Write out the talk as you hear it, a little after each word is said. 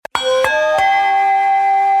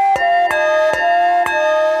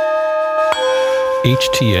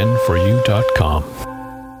HTN4U.com.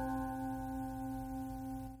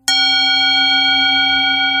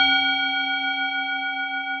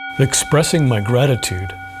 Expressing my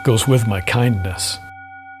gratitude goes with my kindness.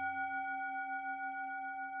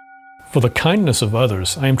 For the kindness of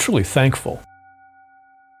others, I am truly thankful.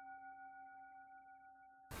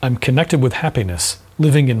 I'm connected with happiness,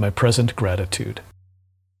 living in my present gratitude.